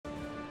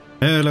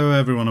Hello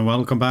everyone and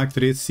welcome back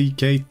to this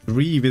CK3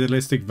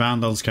 Vidilistic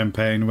Vandals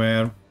campaign,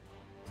 where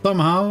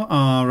somehow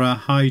our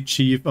High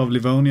Chief of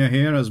Livonia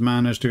here has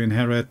managed to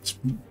inherit,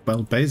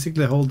 well,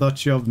 basically the whole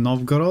Duchy of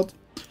Novgorod.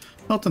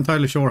 Not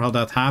entirely sure how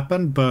that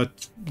happened,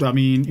 but I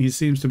mean, he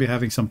seems to be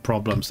having some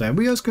problems there.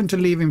 We're just going to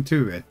leave him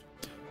to it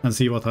and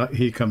see what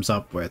he comes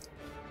up with.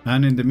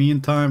 And in the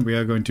meantime, we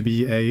are going to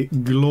be a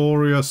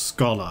glorious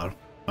scholar.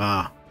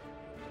 Ah,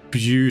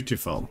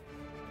 beautiful.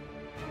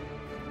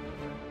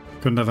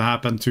 Couldn't have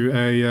happened to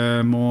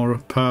a more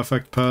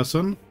perfect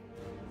person.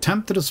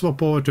 Tempted to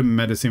swap over to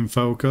medicine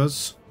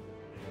focus.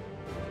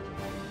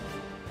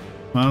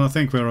 Well, I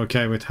think we're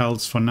okay with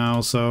health for now,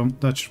 so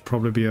that should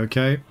probably be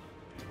okay.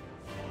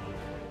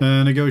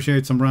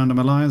 Negotiate some random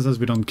alliances,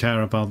 we don't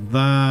care about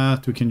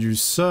that. We can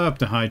usurp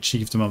the High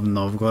Chiefdom of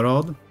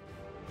Novgorod.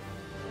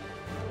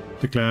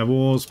 Declare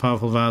wars,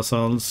 powerful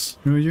vassals.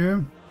 Who are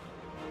you?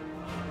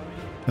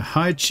 The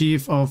High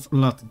Chief of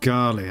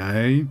Latgalia,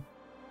 eh?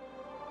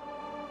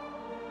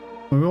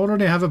 We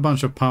already have a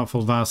bunch of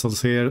powerful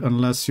vassals here,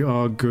 unless you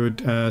are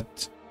good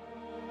at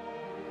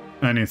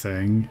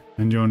anything,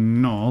 and you're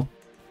not.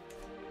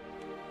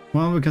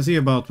 Well, we can see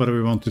about whether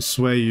we want to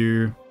sway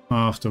you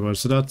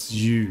afterwards, so that's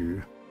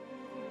you.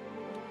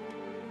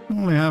 We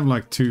only have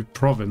like 2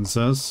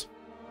 provinces.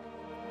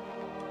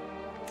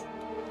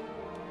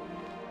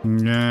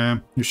 Yeah,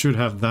 you should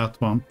have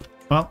that one.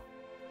 Well,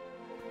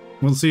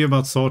 we'll see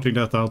about sorting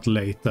that out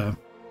later.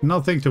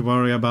 Nothing to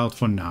worry about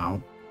for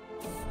now.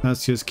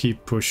 Let's just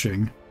keep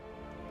pushing.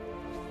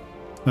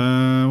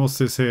 What's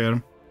this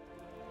here?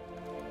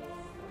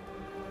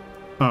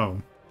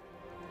 Oh.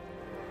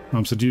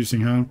 I'm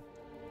seducing her.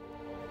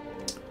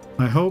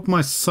 I hope my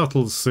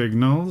subtle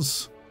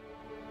signals...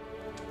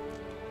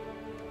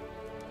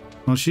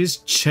 Well, she's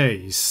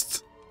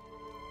chaste.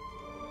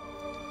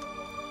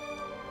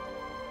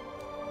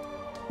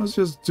 Let's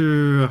just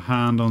do a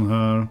hand on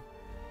her.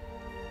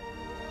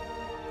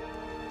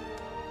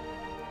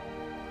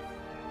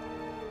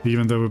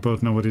 Even though we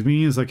both know what it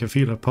means, I can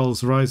feel her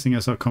pulse rising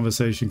as our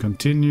conversation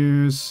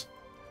continues.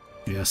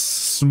 Yes,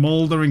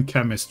 smoldering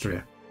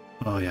chemistry.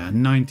 Oh yeah,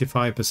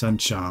 95%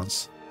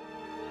 chance.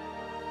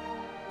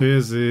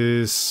 This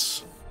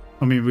is...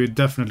 I mean, we're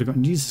definitely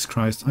going... Jesus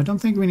Christ, I don't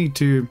think we need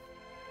to...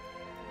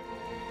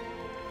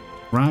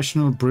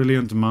 Rational,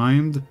 brilliant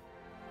mind.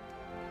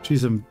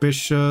 She's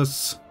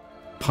ambitious.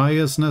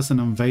 Piousness and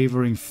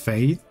unwavering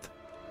faith.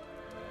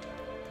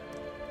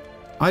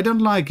 I don't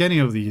like any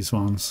of these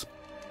ones.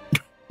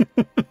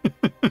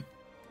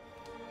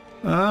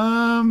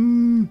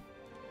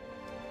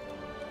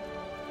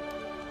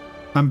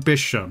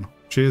 Ambition.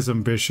 She is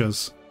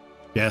ambitious.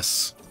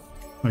 Yes.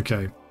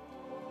 Okay.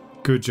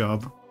 Good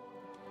job.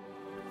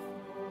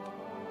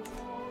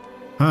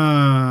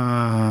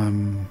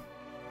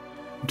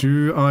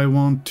 Do I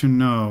want to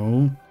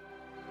know?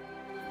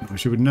 No,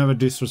 she would never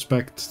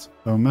disrespect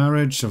our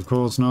marriage, of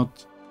course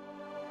not.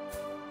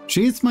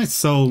 She's my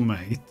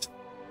soulmate.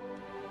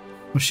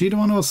 Was she the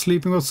one who was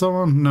sleeping with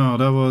someone? No,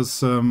 that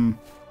was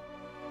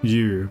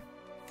you.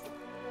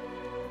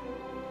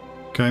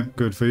 Okay,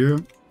 good for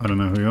you. I don't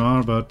know who you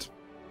are, but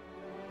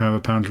you have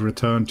apparently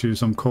returned to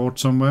some court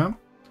somewhere.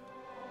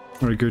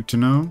 Very good to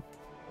know.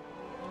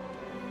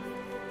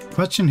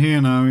 Question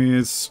here now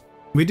is,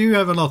 we do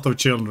have a lot of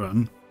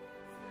children,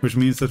 which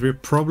means that we're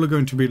probably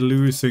going to be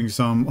losing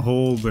some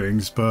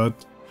holdings,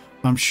 but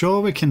I'm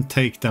sure we can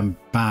take them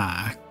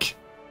back.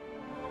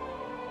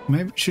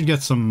 Maybe we should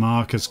get some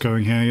markets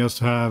going here just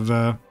to have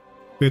a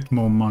bit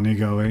more money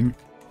going.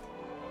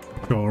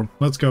 Sure,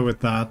 let's go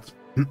with that.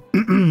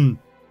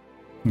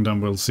 And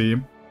then we'll see.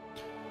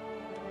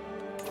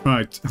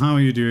 Right, how are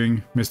you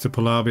doing, Mr.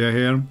 Polabia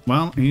here?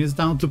 Well, he is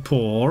down to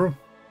poor,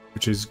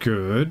 which is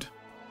good.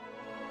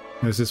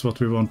 This is what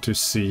we want to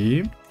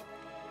see.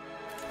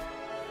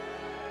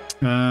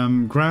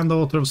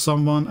 Granddaughter of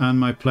someone and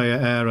my player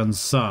heir and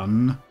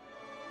son.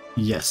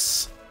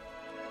 Yes.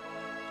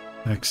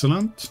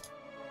 Excellent.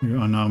 You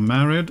are now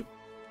married.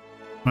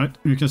 Right,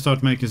 you can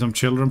start making some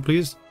children,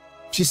 please.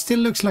 She still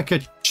looks like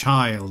a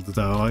child,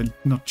 though. I'm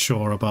not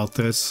sure about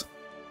this.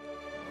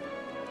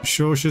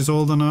 Sure she's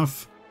old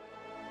enough?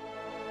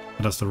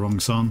 That's the wrong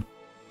son.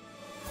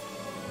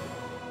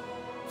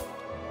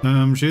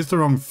 She's the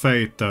wrong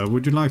fate, though.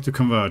 Would you like to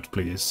convert,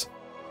 please?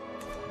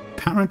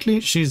 Apparently,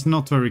 she's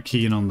not very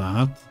keen on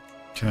that.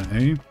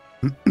 Okay.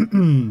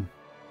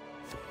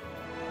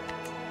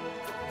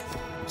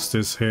 What's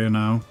this here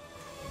now?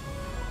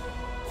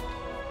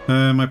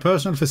 My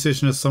personal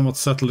physician has somewhat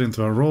settled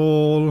into a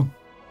role.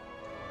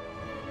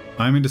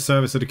 I'm in the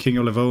service of the King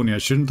of Livonia.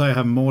 Shouldn't I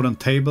have more than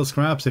table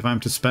scraps if I'm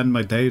to spend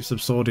my days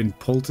absorbing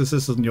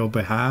poultices on your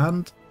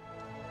behalf?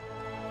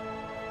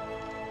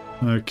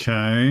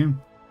 Okay.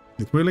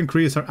 It will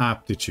increase her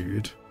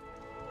aptitude.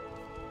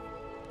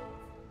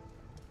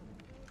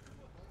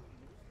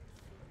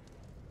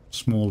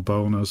 Small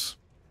bonus.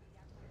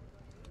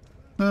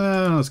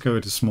 Let's go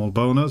with a small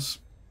bonus.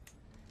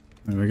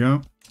 There we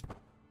go.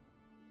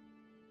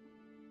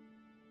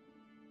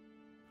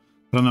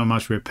 I don't know how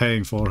much we're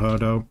paying for her,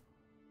 though.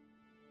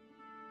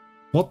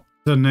 What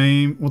the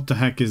name? What the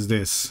heck is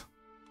this?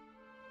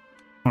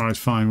 Alright,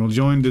 fine. We'll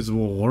join this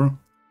war.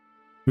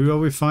 Who are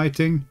we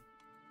fighting?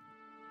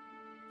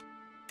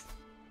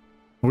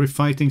 Are we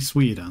fighting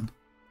Sweden?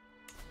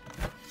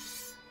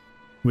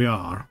 We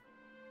are.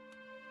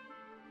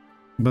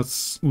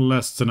 That's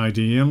less than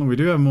ideal. We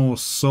do have more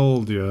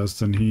soldiers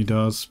than he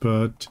does,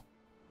 but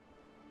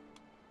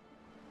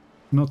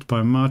not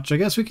by much. I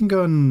guess we can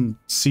go and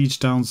siege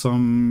down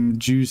some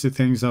juicy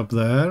things up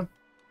there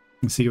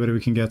and see whether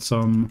we can get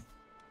some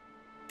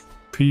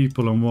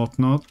people and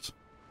whatnot.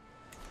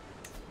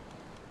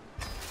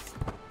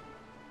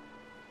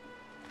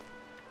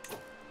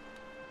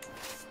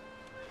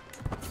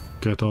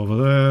 Get over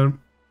there.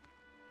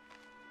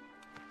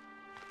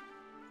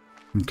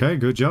 Okay,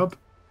 good job.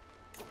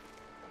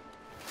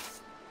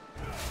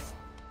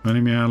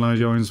 Enemy ally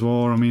joins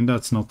war. I mean,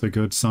 that's not a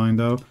good sign,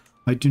 though.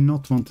 I do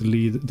not want to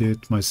lead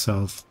it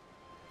myself.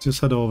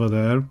 Just head over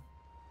there.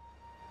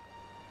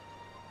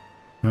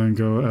 And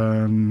go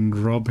and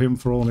rob him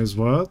for all his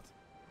worth.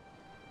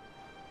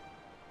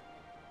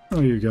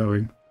 Where are you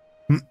going?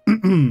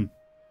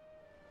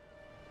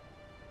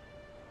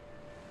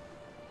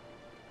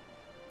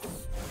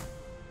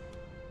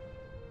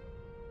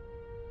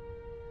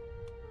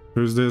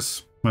 Who's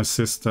this? My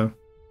sister.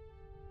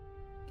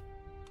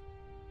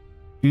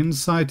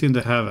 Insight in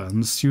the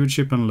heavens,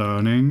 stewardship and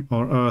learning,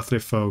 or earthly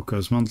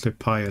focus, monthly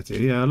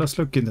piety. Yeah, let's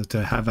look into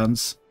the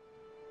heavens.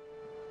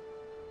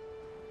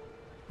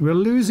 We're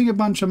losing a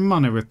bunch of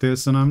money with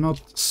this, and I'm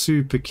not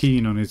super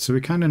keen on it, so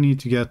we kind of need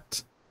to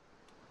get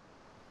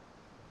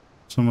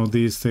some of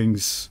these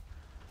things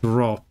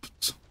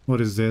dropped.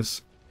 What is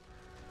this?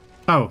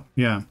 Oh,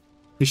 yeah.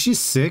 Is she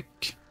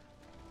sick?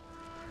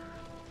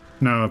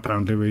 No,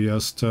 apparently we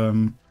just... There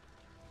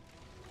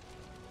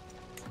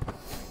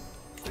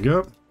we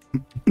go.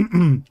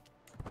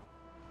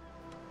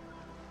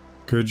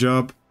 Good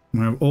job.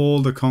 We have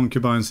all the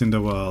concubines in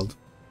the world.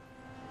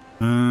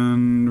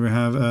 And we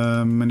have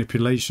a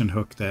manipulation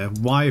hook there.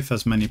 Wife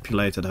has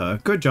manipulated her.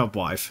 Good job,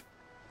 wife.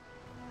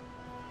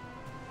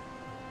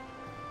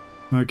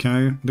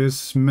 Okay,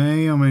 this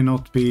may or may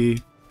not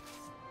be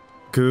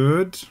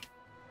good.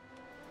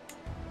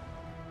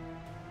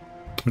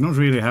 We don't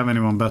really have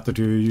anyone better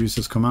to use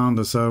as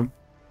commander, so...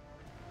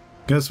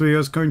 Guess we're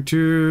just going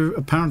to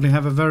apparently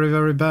have a very,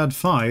 very bad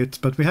fight,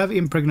 but we have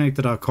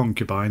impregnated our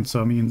concubine,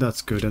 so I mean,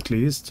 that's good at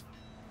least.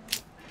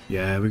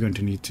 Yeah, we're going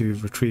to need to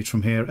retreat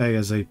from here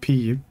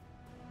ASAP.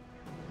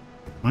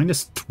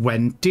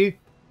 -20?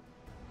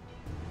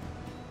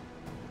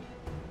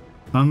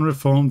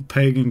 Unreformed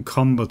pagan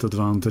combat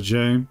advantage,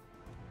 eh?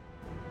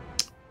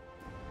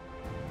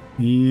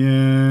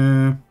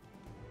 Yeah...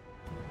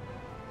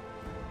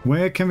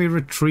 Where can we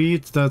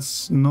retreat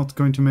that's not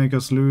going to make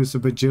us lose a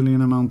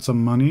bajillion amounts of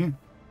money?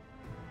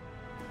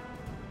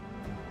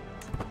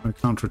 I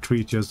can't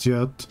retreat just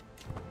yet.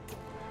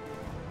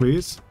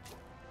 Please.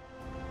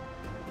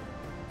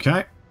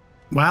 Okay.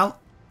 Well.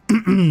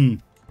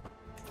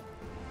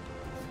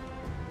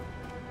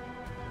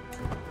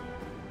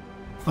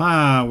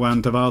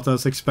 Went about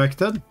as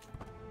expected.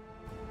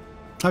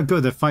 Oh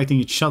good, they're fighting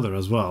each other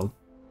as well.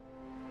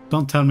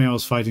 Don't tell me I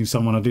was fighting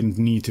someone I didn't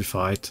need to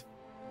fight.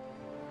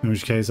 In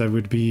which case I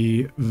would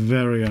be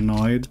very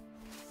annoyed.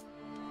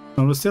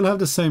 I will still have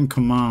the same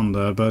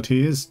commander, but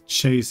he is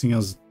chasing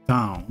us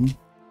down.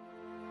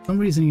 For some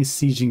reason he's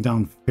sieging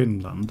down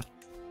Finland.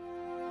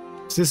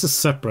 Is this a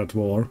separate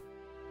war?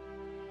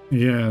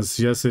 Yes,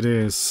 yes it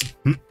is.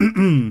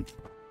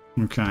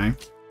 Okay.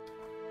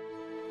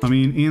 I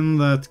mean, in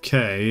that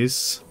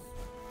case...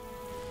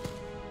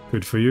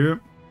 Good for you.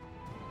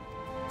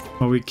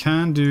 What we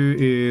can do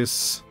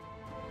is...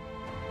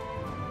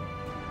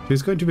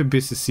 He's going to be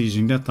busy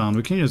sieging that down.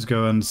 We can just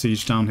go and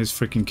siege down his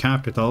freaking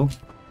capital.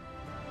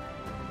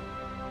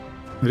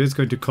 It is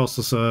going to cost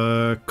us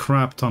a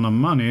crap ton of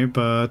money,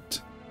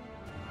 but...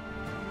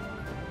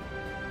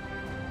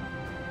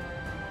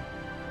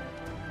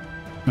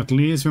 At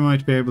least we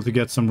might be able to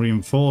get some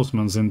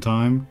reinforcements in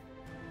time.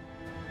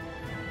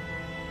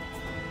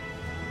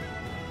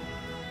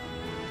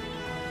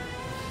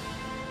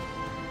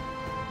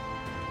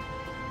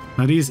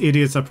 Now these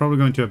idiots are probably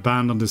going to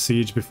abandon the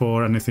siege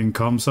before anything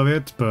comes of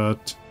it,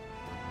 but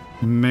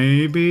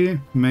maybe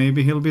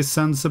he'll be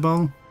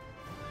sensible.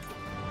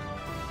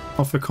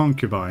 Off a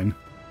concubine.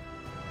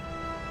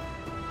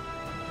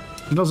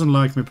 He doesn't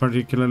like me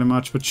particularly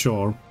much, but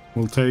sure,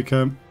 we'll take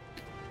her.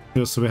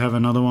 Just so we have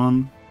another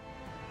one.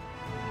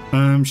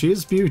 She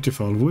is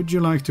beautiful. Would you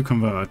like to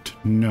convert?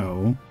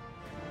 No.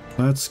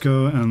 Let's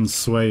go and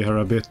sway her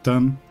a bit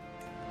then.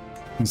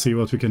 And see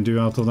what we can do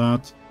out of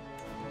that.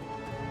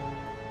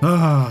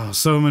 Ah,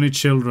 so many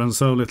children,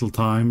 so little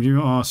time.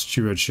 You are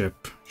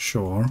stewardship,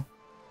 sure.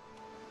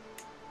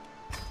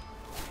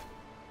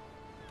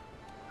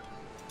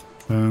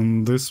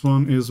 And this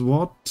one is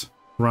what?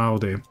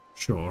 Rowdy,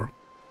 sure.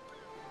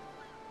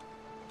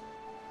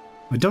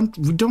 We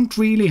don't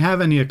really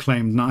have any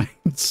acclaimed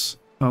knights.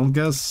 I'll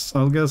guess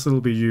it'll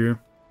be you.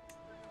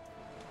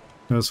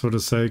 Just for the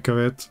sake of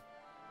it.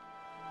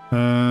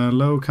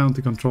 Low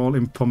counter control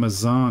in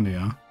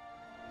Pomezania.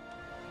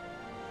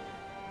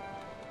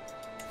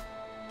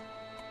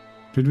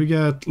 Did we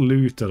get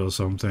looted or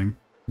something?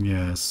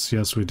 Yes,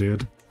 yes we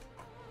did.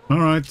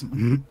 Alright.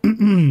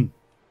 Do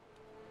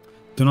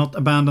not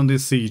abandon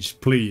this siege,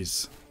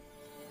 please.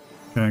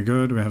 Okay,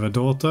 good. We have a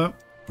daughter.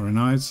 Very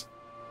nice.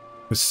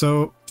 We're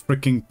so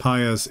freaking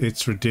pious,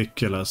 it's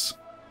ridiculous.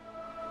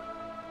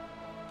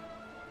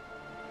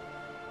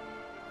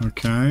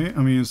 Okay,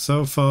 I mean,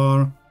 so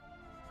far...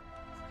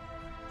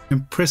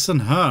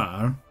 Imprison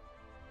her?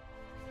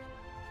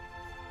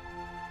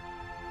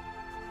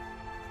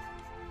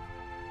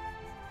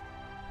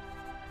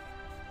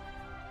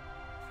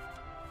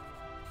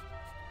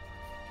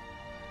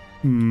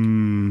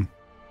 Hmm...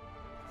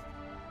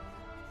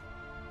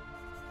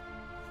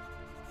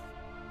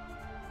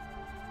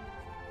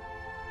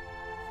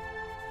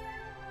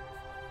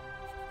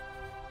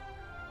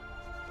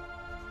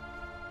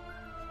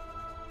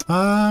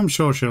 I'm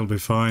sure she'll be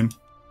fine.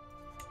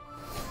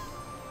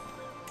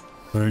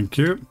 Thank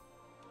you.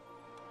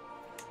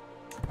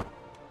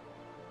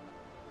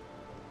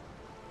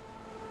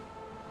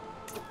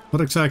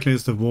 What exactly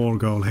is the war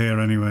goal here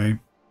anyway?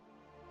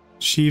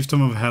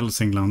 Chiefdom of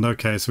Helsingland.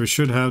 Okay, so we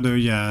should have the...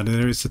 Yeah,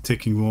 there is a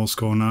ticking war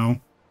score now.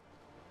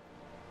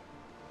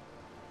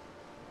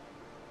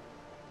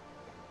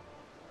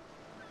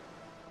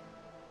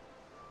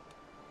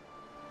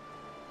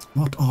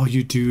 What are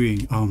you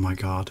doing? Oh my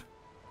god.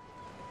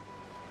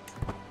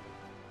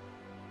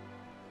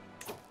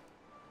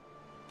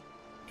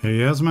 Okay,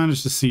 he has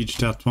managed to siege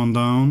that one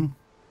down.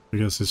 I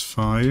guess it's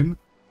fine.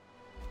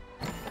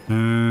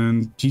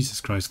 And Jesus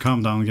Christ,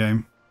 calm down,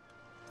 game.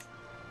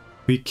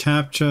 We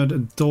captured a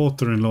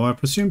daughter-in-law. I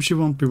presume she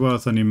won't be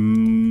worth any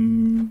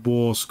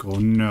war score.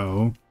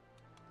 No.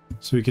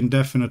 So we can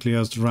definitely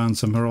just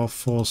ransom her off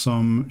for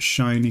some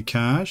shiny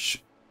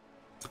cash.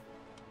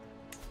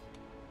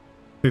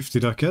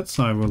 50 ducats,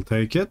 I will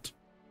take it.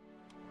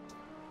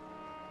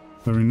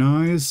 Very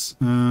nice.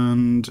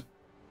 And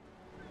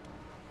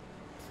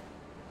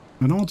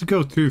I don't want to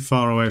go too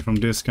far away from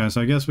this guy,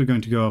 so I guess we're going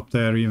to go up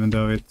there, even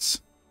though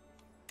it's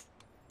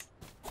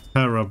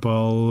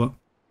terrible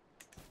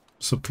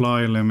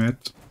supply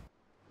limit.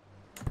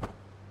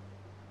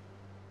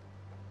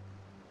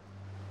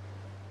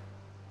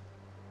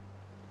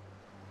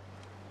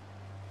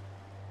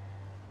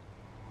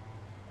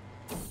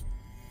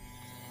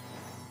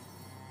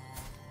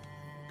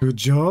 Good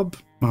job.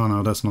 Oh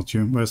no, that's not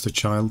you. Where's the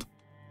child?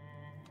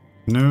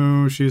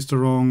 No, she's the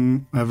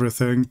wrong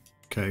everything.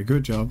 Okay,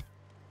 good job.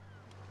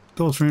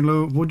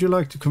 Daughter-in-law, would you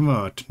like to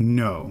convert?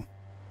 No.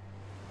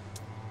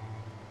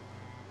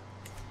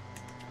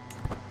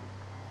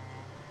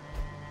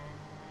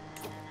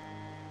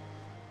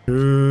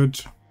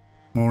 Good.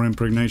 More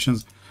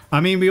impregnations.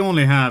 I mean, we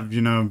only have,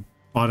 you know,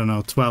 I don't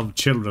know, 12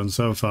 children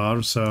so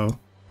far, so...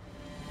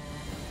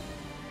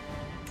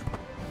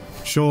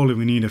 Surely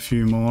we need a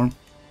few more.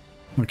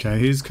 Okay,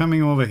 he's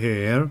coming over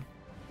here.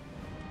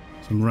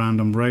 Some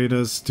random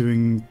raiders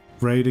doing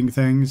raiding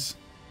things.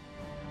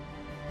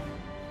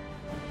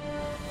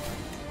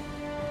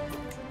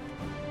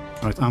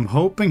 Right, I'm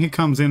hoping he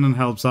comes in and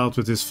helps out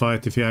with this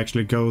fight if he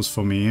actually goes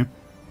for me.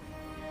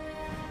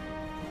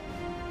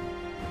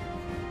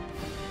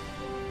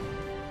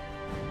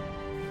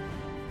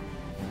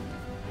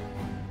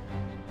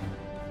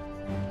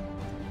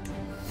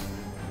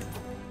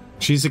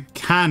 She's a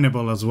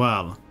cannibal as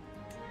well.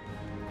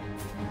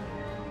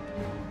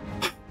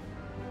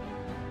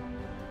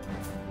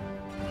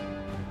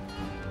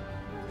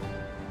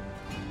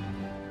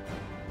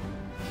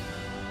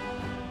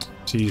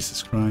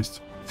 Jesus Christ.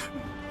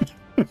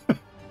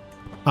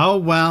 Oh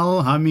well,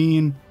 I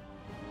mean,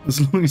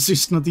 as long as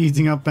he's not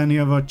eating up any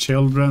of our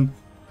children,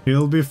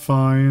 he'll be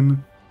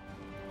fine.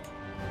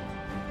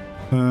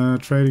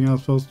 Trading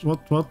outpost,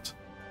 what?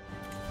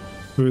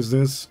 Who is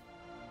this?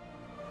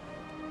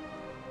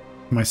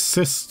 My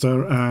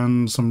sister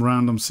and some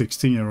random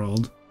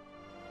 16-year-old.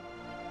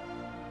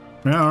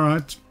 Yeah,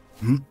 alright.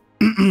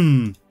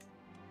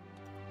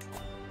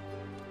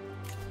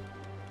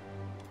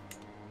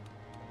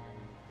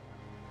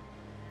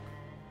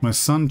 My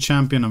son,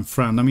 champion, and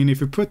friend. I mean, if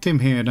you put him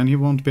here, then he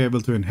won't be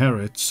able to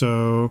inherit,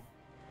 so...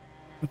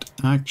 It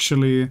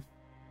actually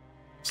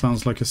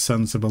sounds like a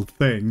sensible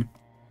thing.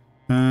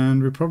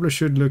 And we probably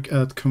should look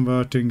at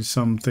converting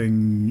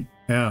something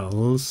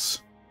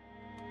else.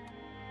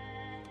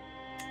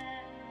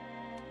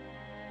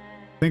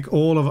 I think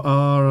all of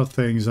our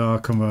things are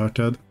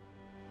converted.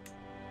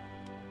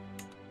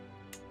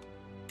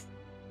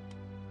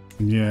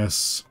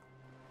 Yes.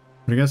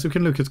 I guess we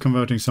can look at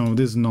converting some of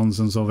this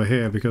nonsense over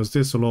here, because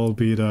this will all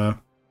be the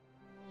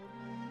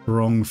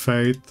wrong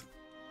fate.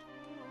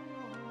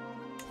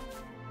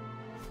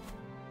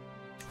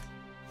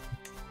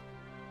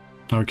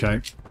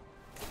 Okay.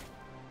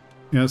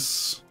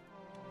 Yes.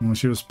 Well,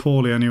 she was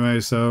poorly anyway,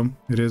 so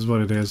it is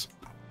what it is.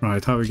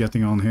 Right, how are we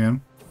getting on here?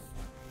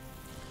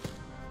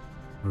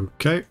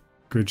 Okay,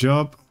 good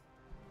job.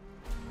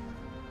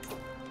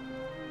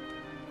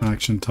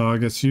 Action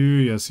targets you.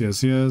 Yes,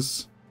 yes,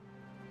 yes.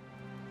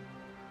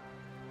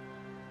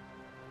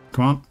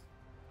 Come on.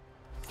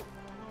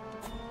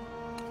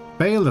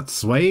 Failed at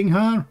swaying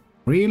her?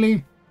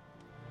 Really?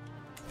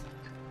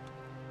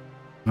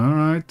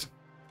 right?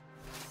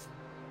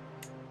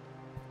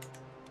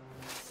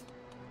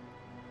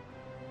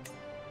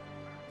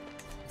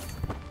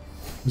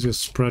 Let's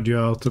just spread you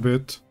out a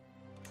bit.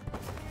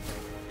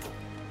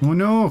 Oh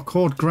no,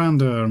 court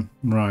grandeur.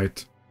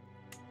 Right.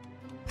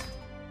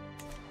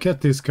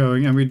 Get this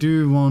going, and we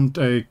do want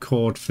a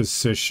court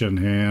physician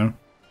here.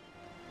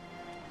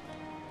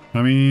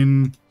 I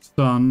mean,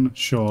 son,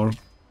 sure.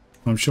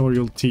 I'm sure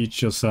you'll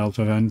teach yourself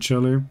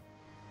eventually.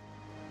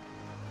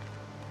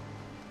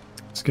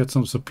 Let's get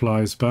some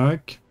supplies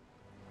back.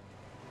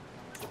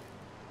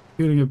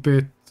 Feeling a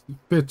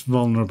bit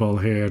vulnerable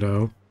here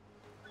though.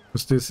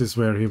 Because this is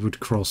where he would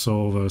cross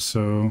over,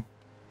 so...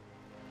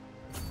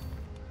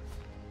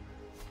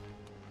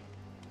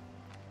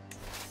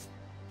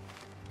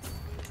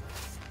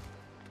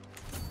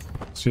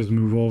 Let's just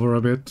move over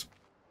a bit.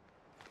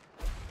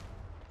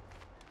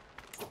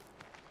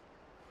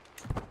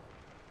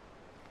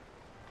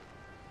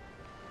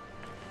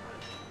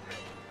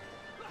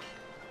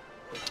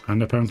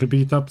 And apparently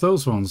beat up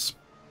those ones.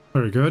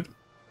 Very good.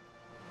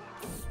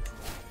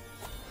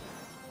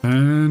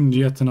 And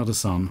yet another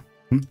son.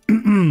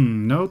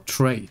 No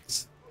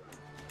traits.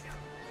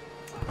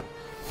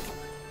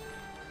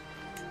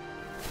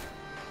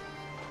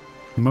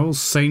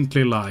 Most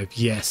saintly life,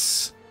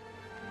 yes.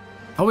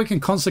 Oh, we can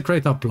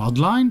consecrate our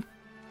bloodline?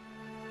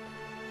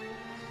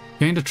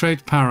 Gain the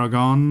trait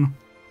Paragon.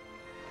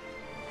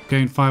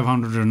 Gain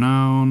 500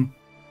 renown.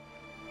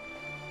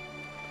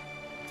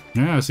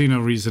 Yeah, I see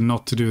no reason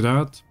not to do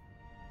that.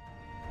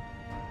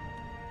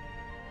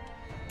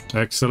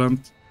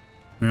 Excellent.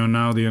 We are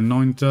now the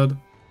Anointed.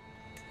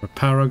 A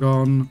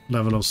Paragon.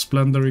 Level of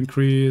Splendor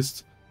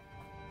increased.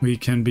 We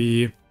can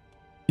be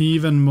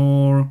even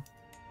more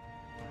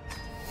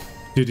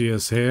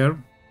hideous here.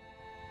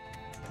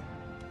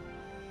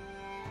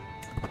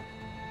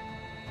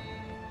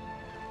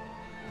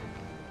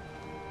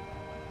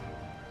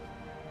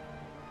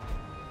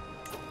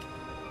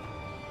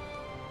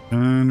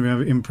 And we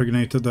have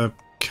impregnated the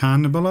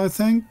cannibal, I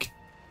think.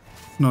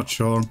 Not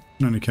sure.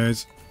 In any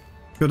case,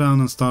 go down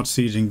and start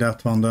sieging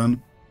that one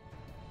then.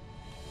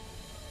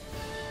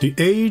 The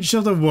age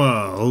of the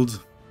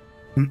world.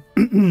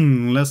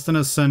 Less than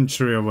a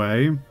century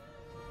away.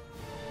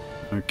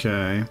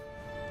 Okay.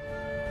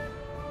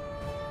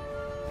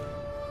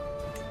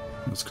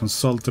 Let's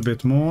consult a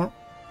bit more.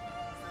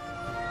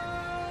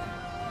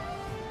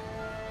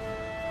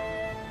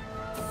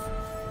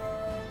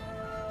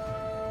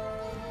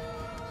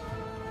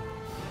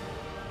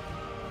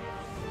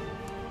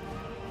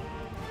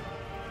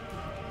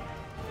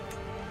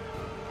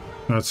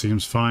 That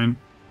seems fine.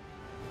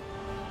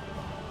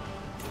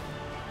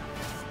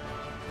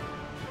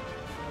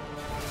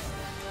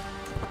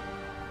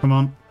 Come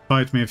on,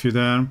 fight me if you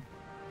dare. In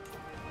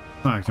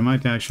fact, it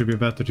might actually be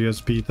better to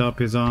just beat up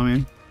his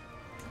army.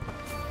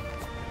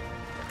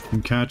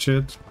 And catch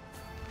it.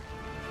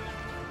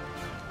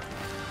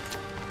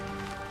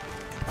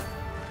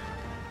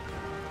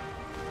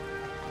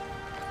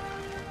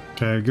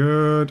 Okay,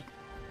 good.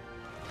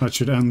 That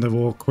should end the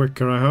war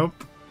quicker, I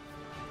hope.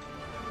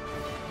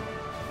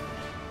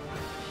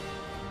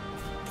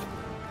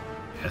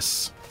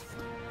 Yes.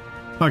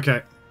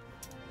 Okay.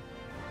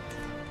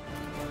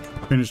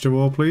 Finish the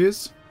war,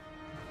 please.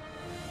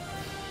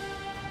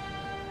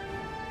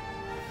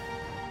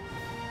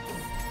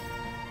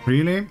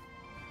 Really?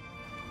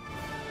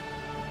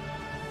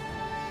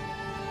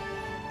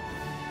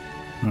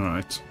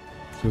 Alright.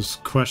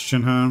 Just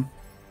question her.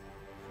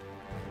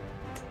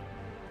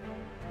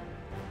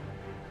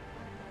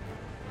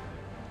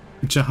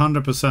 It's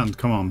 100%.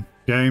 Come on.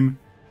 Game.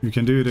 You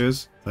can do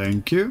this.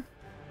 Thank you.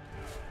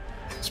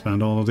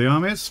 Spend all of the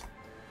armies.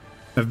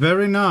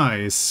 Very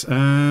nice.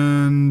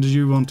 And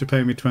you want to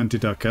pay me 20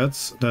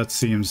 ducats. That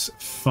seems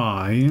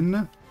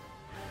fine.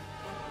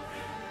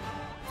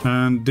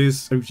 And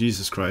this... Oh,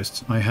 Jesus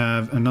Christ. I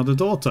have another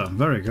daughter.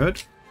 Very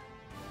good.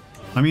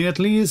 I mean, at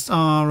least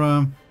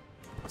our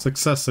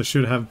successor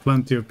should have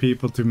plenty of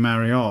people to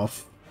marry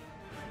off.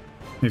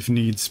 If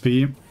needs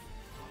be.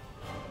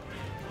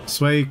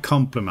 Sway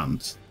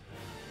compliment.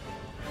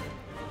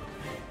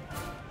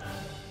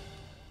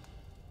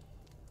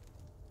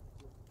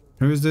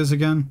 Who is this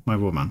again? My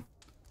woman.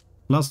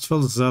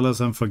 Lustful, zealous,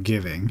 and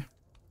forgiving.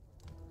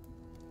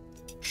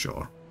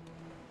 Sure.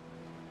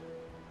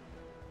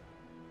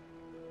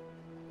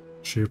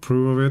 She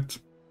approve of it?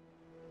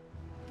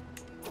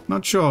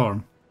 Not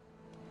sure.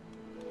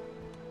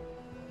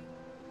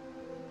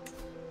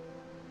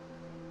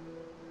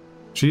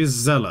 She is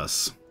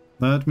zealous.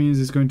 That means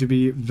it's going to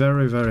be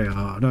very, very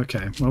hard.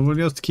 Okay, well, we'll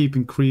just keep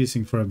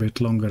increasing for a bit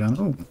longer than...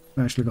 Oh,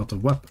 I actually got a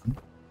weapon.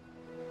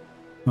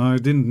 I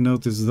didn't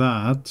notice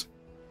that.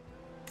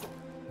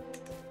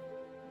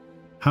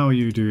 How are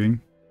you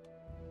doing?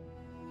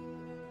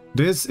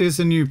 This is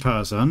a new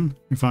person,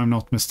 if I'm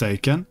not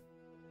mistaken.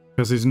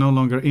 Because he's no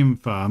longer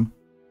infirm.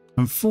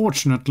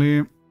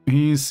 Unfortunately,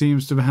 he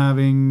seems to be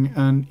having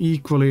an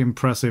equally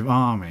impressive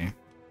army.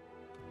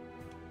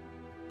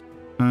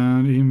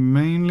 And he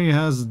mainly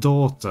has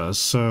daughters,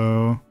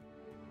 so...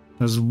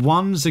 There's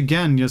once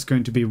again just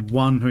going to be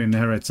one who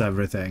inherits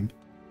everything.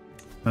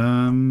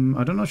 I'm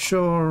not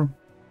sure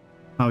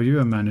how you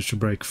have managed to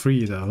break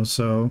free though,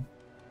 so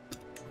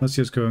let's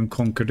just go and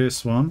conquer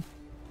this one.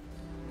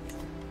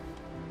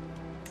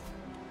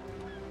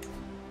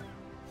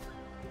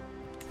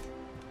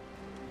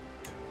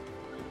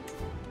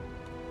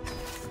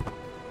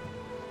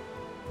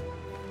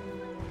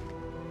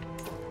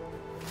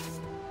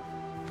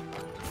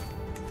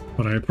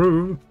 But I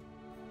approve.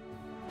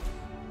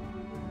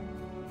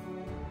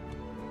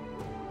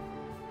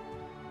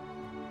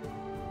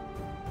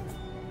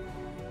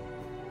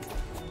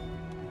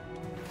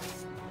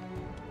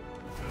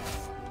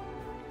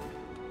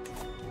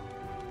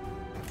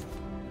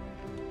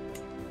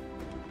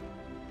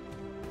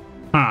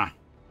 Ah.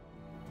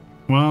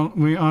 Well,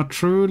 we are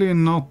truly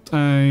not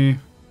a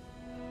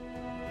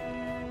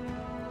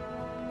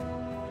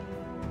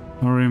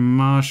very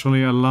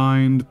martially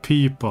aligned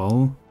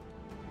people.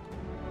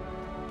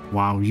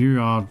 Wow, you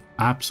are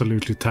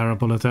absolutely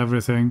terrible at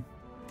everything.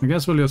 I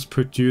guess we'll just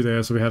put you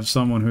there so we have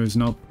someone who's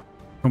not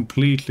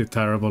completely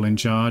terrible in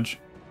charge.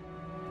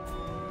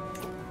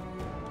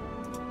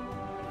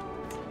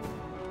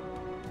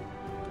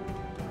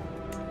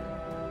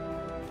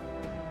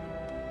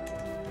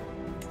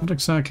 What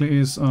exactly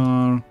is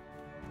our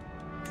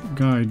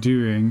guy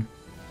doing?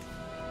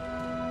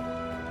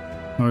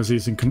 Oh,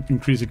 he's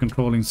increasing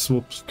controlling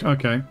swaps.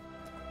 Okay.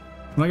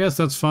 Well, I guess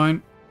that's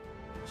fine.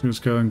 So let's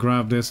go and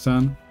grab this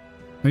then.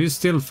 Are you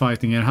still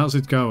fighting here? How's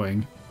it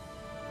going?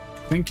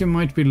 I think you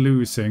might be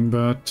losing,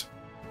 but...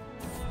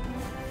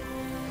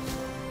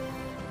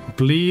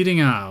 Bleeding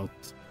out.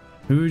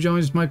 Who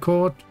joins my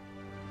court?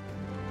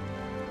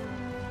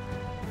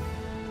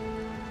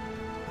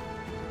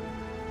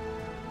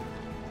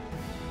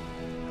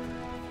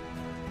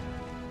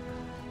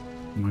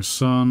 My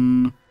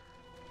son.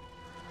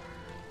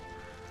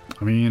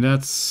 I mean,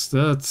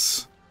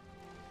 that's...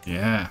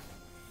 Yeah.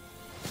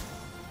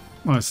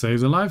 I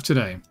saved a life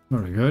today.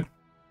 Very good.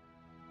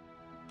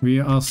 We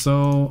are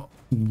so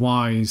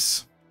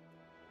wise.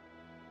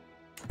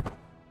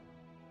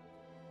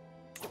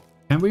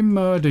 Can we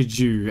murder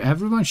you?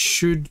 Everyone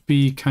should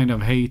be kind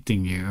of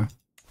hating you.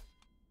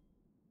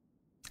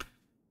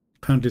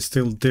 Apparently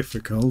still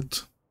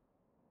difficult.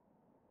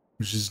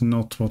 Which is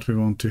not what we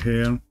want to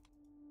hear.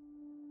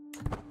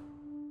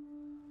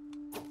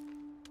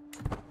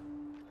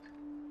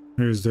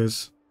 Who's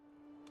this?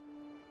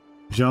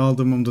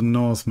 Jarldom of the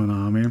Northman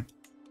army.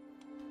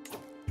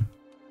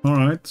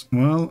 Alright,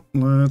 well,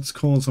 let's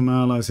call some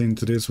allies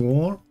into this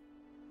war.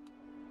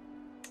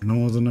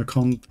 Northern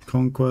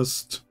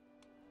conquest.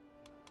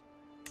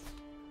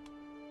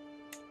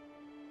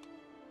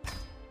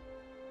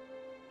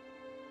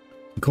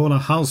 Call a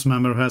house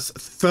member who has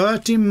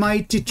 30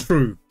 mighty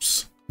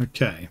troops.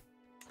 Okay.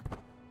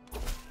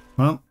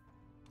 Well.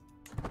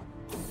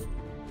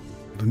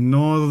 The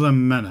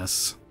Northern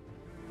Menace.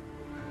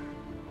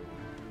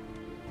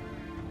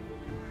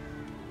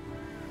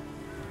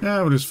 Yeah,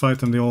 we'll just fight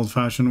them the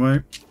old-fashioned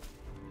way.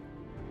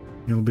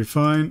 You'll be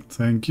fine,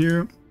 thank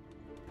you.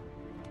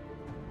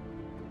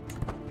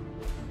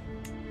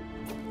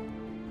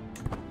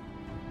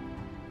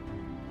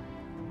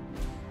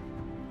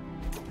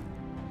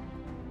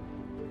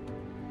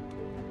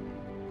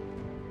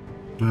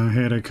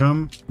 Here they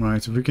come.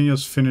 Right, if we can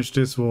just finish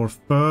this war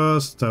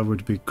first, that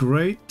would be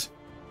great.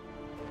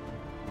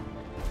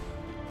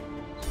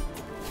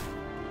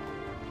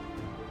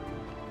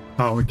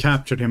 Oh, we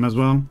captured him as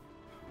well.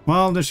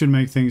 Well, this should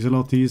make things a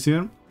lot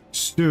easier.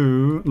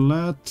 So,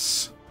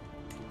 let's...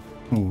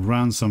 Oh,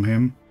 ransom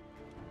him.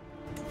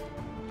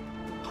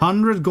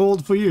 100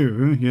 gold for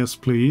you. Yes,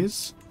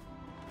 please.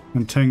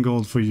 And 10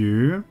 gold for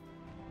you.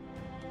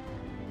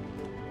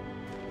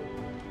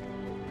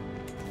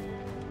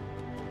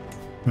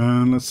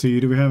 And let's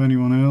see, do we have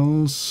anyone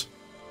else?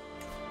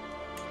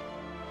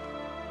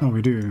 Oh,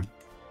 we do.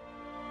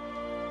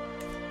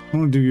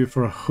 I'll do you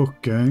for a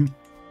hook, eh?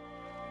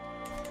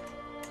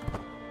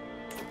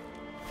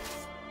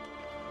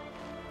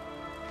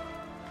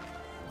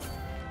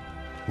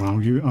 Wow,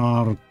 you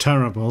are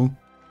terrible.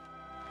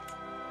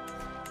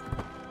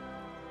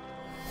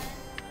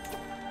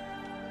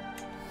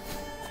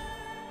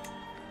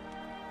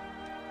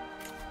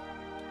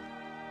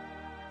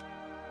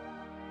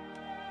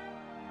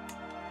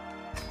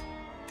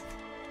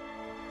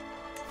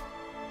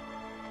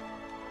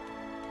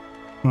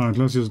 Alright,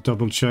 let's just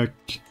double check.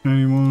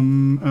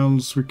 Anyone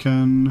else we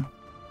can...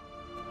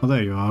 Oh,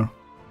 there you are.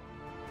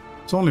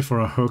 It's only for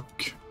a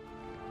hook.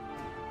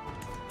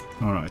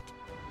 Alright.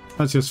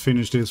 Let's just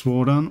finish this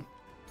war then.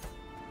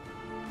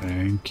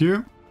 Thank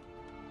you.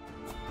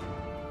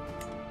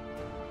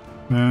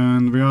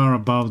 And we are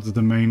above the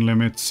domain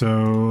limit,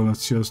 so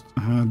let's just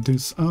add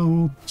this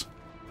out.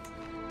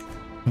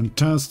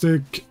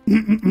 Fantastic.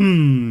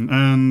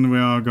 And we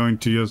are going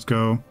to just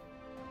go...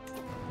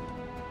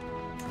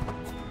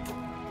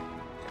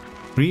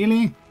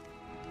 Really?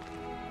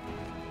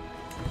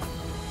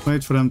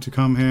 Wait for them to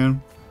come here.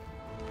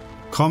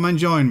 Come and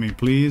join me,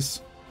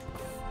 please.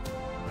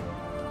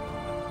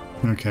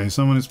 Okay,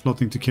 someone is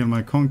plotting to kill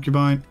my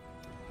concubine.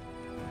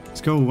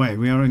 Let's go away.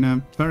 We are in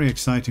a very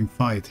exciting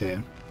fight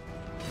here.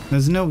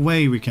 There's no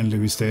way we can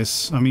lose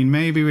this. I mean,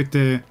 maybe with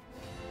the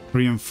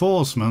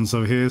reinforcements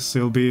of his,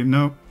 it'll be...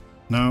 No,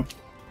 no.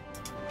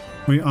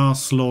 We are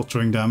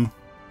slaughtering them.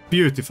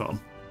 Beautiful.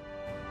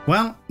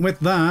 Well, with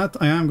that,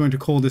 I am going to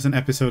call this an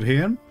episode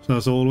here. So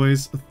as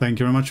always, thank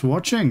you very much for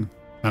watching.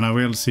 And I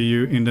will see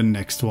you in the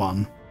next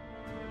one.